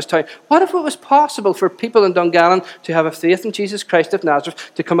wasn't the darkest town? What if it was possible for people in Dungannon to have a faith in Jesus Christ of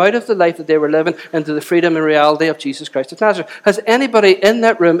Nazareth, to come out of the life that they were living into the freedom and reality of Jesus Christ of Nazareth? Has anybody in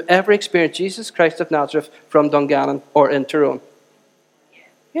that room ever experienced Jesus Christ of Nazareth from Dungannon or in Tyrone?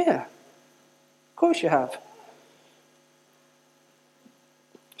 Yeah. Of course you have.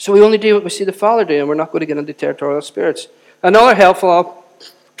 So we only do what we see the Father do, and we're not going to get into territorial spirits. Another helpful, I'll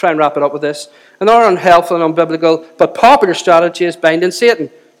try and wrap it up with this. Another unhelpful and unbiblical but popular strategy is binding Satan.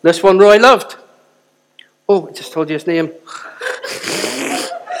 This one Roy loved. Oh, I just told you his name.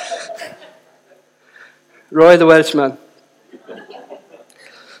 Roy the Welshman.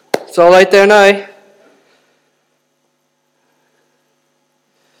 It's all out there now.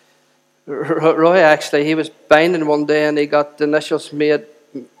 Roy actually, he was binding one day and he got the initials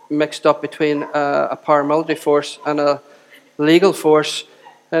mixed up between a paramilitary force and a legal force.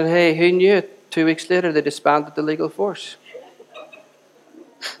 And hey, who knew it? 2 weeks later, they disbanded the legal force.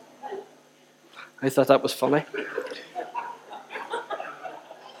 I thought that was funny.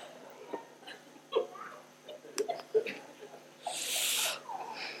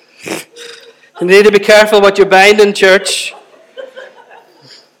 You need to be careful what you're binding, church.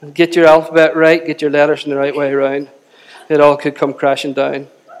 Get your alphabet right, get your letters in the right way around. It all could come crashing down.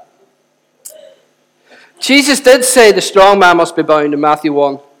 Jesus did say the strong man must be bound in Matthew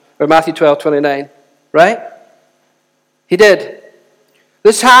 1, or Matthew 12:29, right? He did.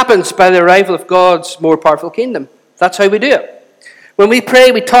 This happens by the arrival of God's more powerful kingdom. That's how we do it. When we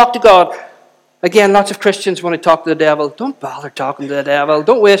pray, we talk to God. Again, lots of Christians want to talk to the devil. Don't bother talking to the devil.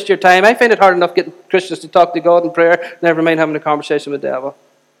 Don't waste your time. I find it hard enough getting Christians to talk to God in prayer, never mind having a conversation with the devil.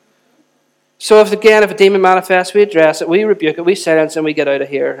 So if a demon manifests, we address it, we rebuke it, we silence, and we get out of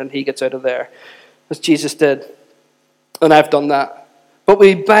here, and he gets out of there. As Jesus did. And I've done that. But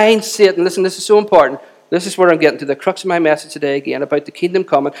we bind Satan. Listen, this is so important. This is where I'm getting to the crux of my message today again, about the kingdom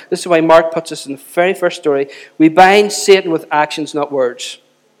coming. This is why Mark puts us in the very first story. We bind Satan with actions, not words.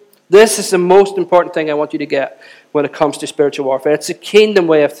 This is the most important thing I want you to get when it comes to spiritual warfare. It's a kingdom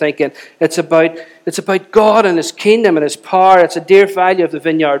way of thinking. It's about God and His kingdom and His power. It's a dear value of the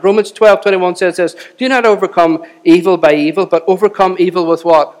vineyard. Romans 12:21 says this, do not overcome evil by evil, but overcome evil with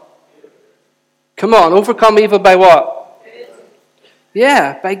what? Come on, overcome evil by what?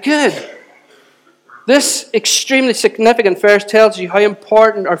 Yeah, by good. This extremely significant verse tells you how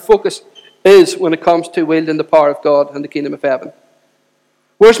important our focus is when it comes to wielding the power of God and the kingdom of heaven.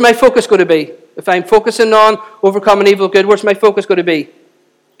 Where's my focus going to be? If I'm focusing on overcoming evil with good, where's my focus going to be?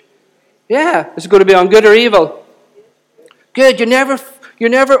 Yeah, is it going to be on good or evil? Good. You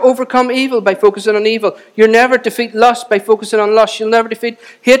never overcome evil by focusing on evil. You'll never defeat lust by focusing on lust. You'll never defeat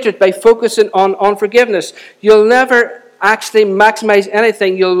hatred by focusing on unforgiveness. You'll never actually maximize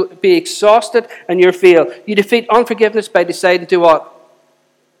anything. You'll be exhausted and you'll fail. You defeat unforgiveness by deciding to what?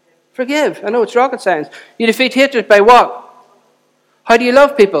 Forgive. I know it's rocket science. You defeat hatred by what? How do you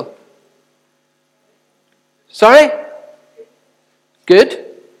love people? Sorry? Good.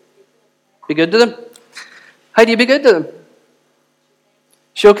 Be good to them. How do you be good to them?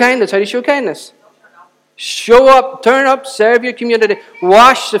 Show kindness. How do you show kindness? Show up, turn up, serve your community,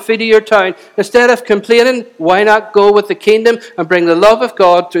 wash the feet of your town. Instead of complaining, why not go with the kingdom and bring the love of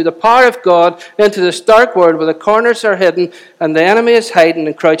God through the power of God into this dark world where the corners are hidden and the enemy is hiding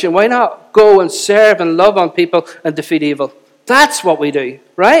and crouching? Why not go and serve and love on people and defeat evil? That's what we do,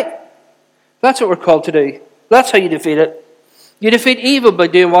 right? That's what we're called to do. That's how you defeat it. You defeat evil by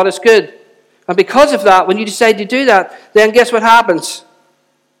doing what is good. And because of that, when you decide to do that, then guess what happens?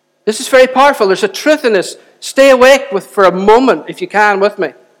 This is very powerful. There's a truth in this. Stay awake for a moment, if you can, with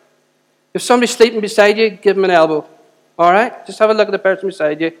me. If somebody's sleeping beside you, give them an elbow. All right? Just have a look at the person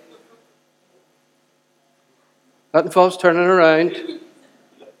beside you. That involves turning around.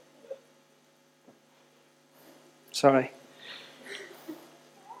 Sorry.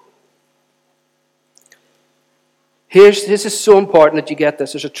 This is so important that you get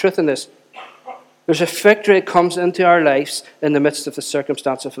this. There's a truth in this. There's a victory that comes into our lives in the midst of the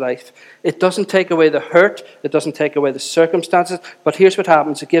circumstance of life. It doesn't take away the hurt. It doesn't take away the circumstances. But here's what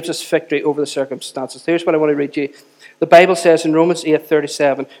happens. It gives us victory over the circumstances. Here's what I want to read you. The Bible says in Romans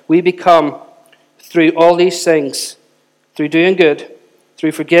 8:37, we become, through all these things, through doing good,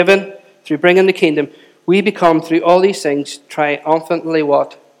 through forgiving, through bringing the kingdom, we become, through all these things, triumphantly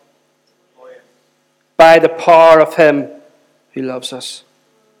what? By the power of Him who loves us.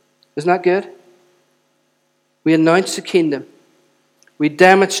 Isn't that good? We announce the kingdom. We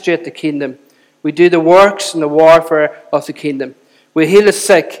demonstrate the kingdom. We do the works and the warfare of the kingdom. We heal the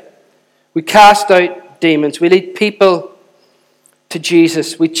sick. We cast out demons. We lead people to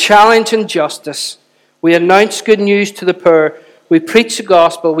Jesus. We challenge injustice. We announce good news to the poor. We preach the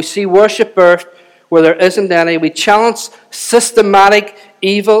gospel. We see worship birthed where there isn't any. We challenge systematic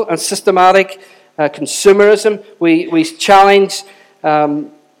evil and systematic consumerism. We challenge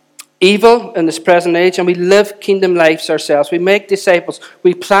evil in this present age, and we live kingdom lives ourselves. We make disciples.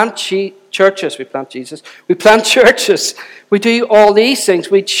 We plant churches. We plant Jesus. We plant churches. We do all these things.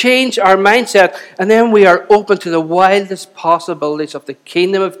 We change our mindset, and then we are open to the wildest possibilities of the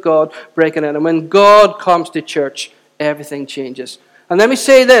kingdom of God breaking in. And when God comes to church, everything changes. And let me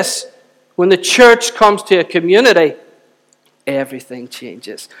say this. When the church comes to a community, everything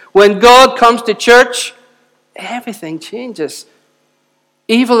changes. When God comes to church, everything changes.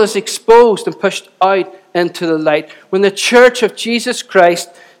 Evil is exposed and pushed out into the light. When the church of Jesus Christ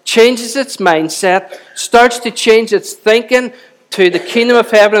changes its mindset, starts to change its thinking to the kingdom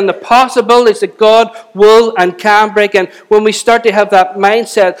of heaven and the possibilities that God will and can break in, when we start to have that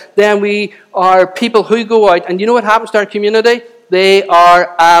mindset, then we are people who go out. And you know what happens to our community? They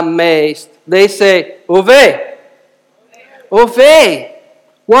are amazed. They say, Ove! Ove!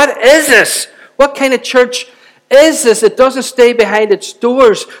 What is this? What kind of church is this? It doesn't stay behind its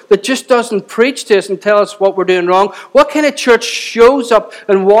doors, that just doesn't preach to us and tell us what we're doing wrong. What kind of church shows up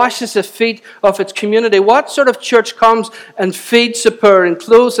and washes the feet of its community? What sort of church comes and feeds the poor and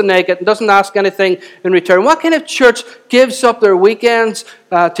clothes the naked and doesn't ask anything in return? What kind of church gives up their weekends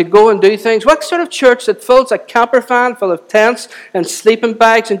to go and do things? What sort of church that fills a camper van full of tents and sleeping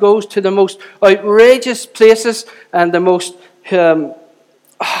bags and goes to the most outrageous places and the most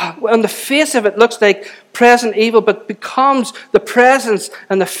on the face of it looks like present evil, but becomes the presence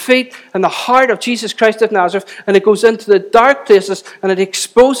and the feet and the heart of Jesus Christ of Nazareth, and it goes into the dark places and it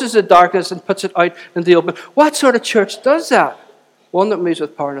exposes the darkness and puts it out in the open. What sort of church does that? One that moves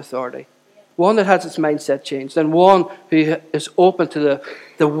with power and authority. One that has its mindset changed, and one who is open to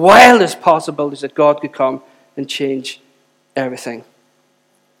the wildest possibilities that God could come and change everything.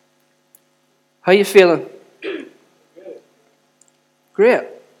 How are you feeling? Great.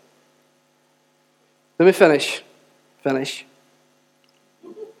 Let me finish.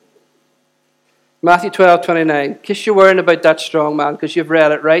 Matthew 12:29. In case you're worrying about that strong man, because you've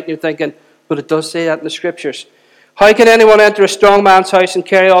read it, right? And you're thinking, but it does say that in the scriptures. How can anyone enter a strong man's house and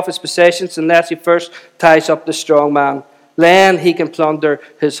carry off his possessions unless he first ties up the strong man? then he can plunder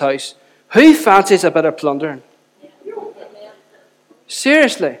his house. Who fancies a bit of plundering?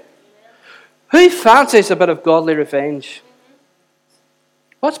 Seriously. Who fancies a bit of godly revenge?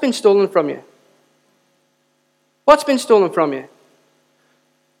 What's been stolen from you? What's been stolen from you?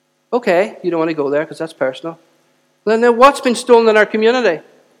 Okay, you don't want to go there because that's personal. Then what's been stolen in our community?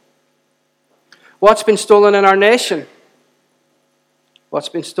 What's been stolen in our nation? What's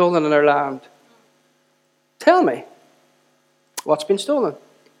been stolen in our land? Tell me. What's been stolen?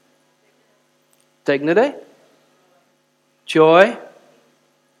 Dignity? Joy?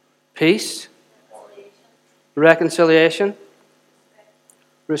 Peace? Reconciliation?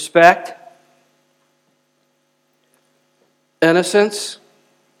 Respect? Innocence?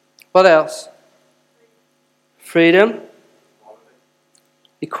 What else? Freedom?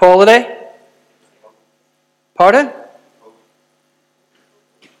 Equality? Pardon?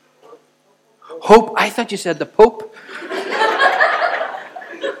 Hope. I thought you said the Pope.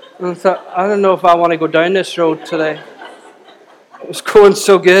 I thought, I don't know if I want to go down this road today. It was going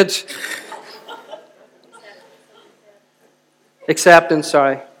so good. Acceptance,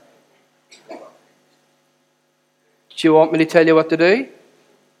 sorry. Do you want me to tell you what to do?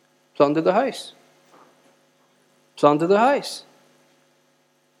 Plunder the house. Plunder the house.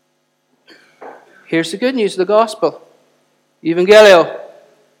 Here's the good news of the gospel. Evangelio.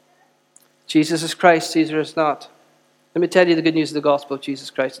 Jesus is Christ, Caesar is not. Let me tell you the good news of the gospel of Jesus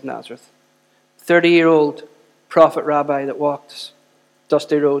Christ of Nazareth. 30-year-old prophet rabbi that walked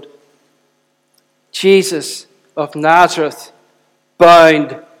dusty road. Jesus of Nazareth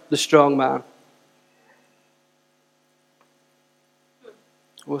bound the strong man.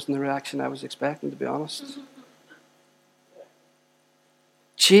 It wasn't the reaction I was expecting, to be honest.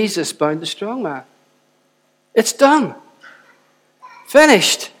 Jesus bound the strong man. It's done.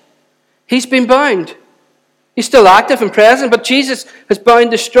 Finished. He's been bound. He's still active and present, but Jesus has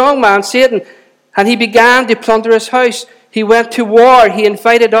bound the strong man, Satan, and he began to plunder his house. He went to war. He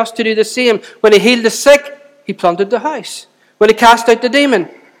invited us to do the same. When he healed the sick, he plundered the house. When he cast out the demon,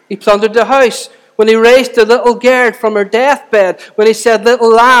 he plundered the house. When he raised the little girl from her deathbed, when he said, "Little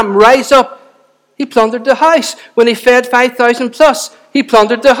lamb, rise up," he plundered the house. When he fed 5,000 plus, he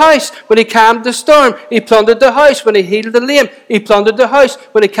plundered the house. When he calmed the storm, he plundered the house. When he healed the lame, he plundered the house.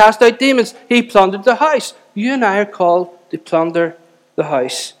 When he cast out demons, he plundered the house. You and I are called to plunder the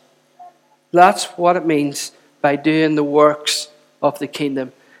house. That's what it means by doing the works of the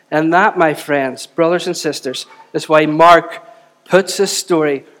kingdom. And that, my friends, brothers and sisters, is why Mark puts his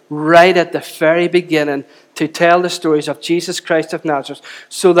story right at the very beginning to tell the stories of Jesus Christ of Nazareth,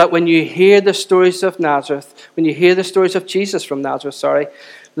 so that when you hear the stories of Nazareth, when you hear the stories of Jesus from Nazareth,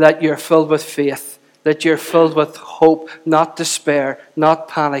 that you're filled with faith, that you're filled with hope, not despair, not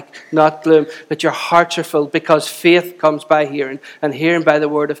panic, not gloom, that your hearts are filled, because faith comes by hearing, and hearing by the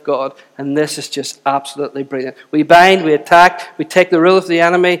word of God. And this is just absolutely brilliant. We bind, we attack, we take the rule of the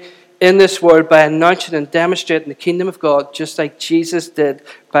enemy in this world by announcing and demonstrating the kingdom of God, just like Jesus did,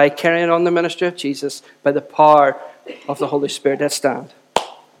 by carrying on the ministry of Jesus by the power of the Holy Spirit. Let's stand.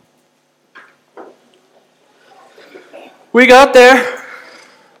 We got there.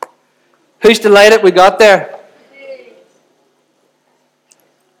 Who's delighted we got there?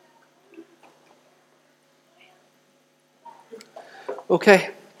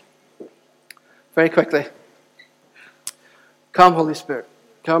 Okay. Very quickly. Come, Holy Spirit.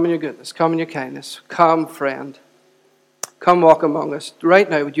 Come in your goodness. Come in your kindness. Come, friend. Come walk among us. Right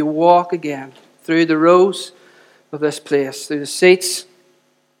now, would you walk again through the rows of this place, through the seats,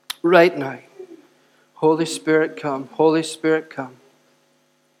 right now. Holy Spirit, come. Holy Spirit, come.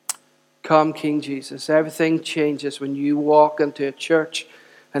 Come, King Jesus. Everything changes when you walk into a church,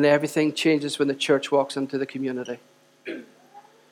 and everything changes when the church walks into the community.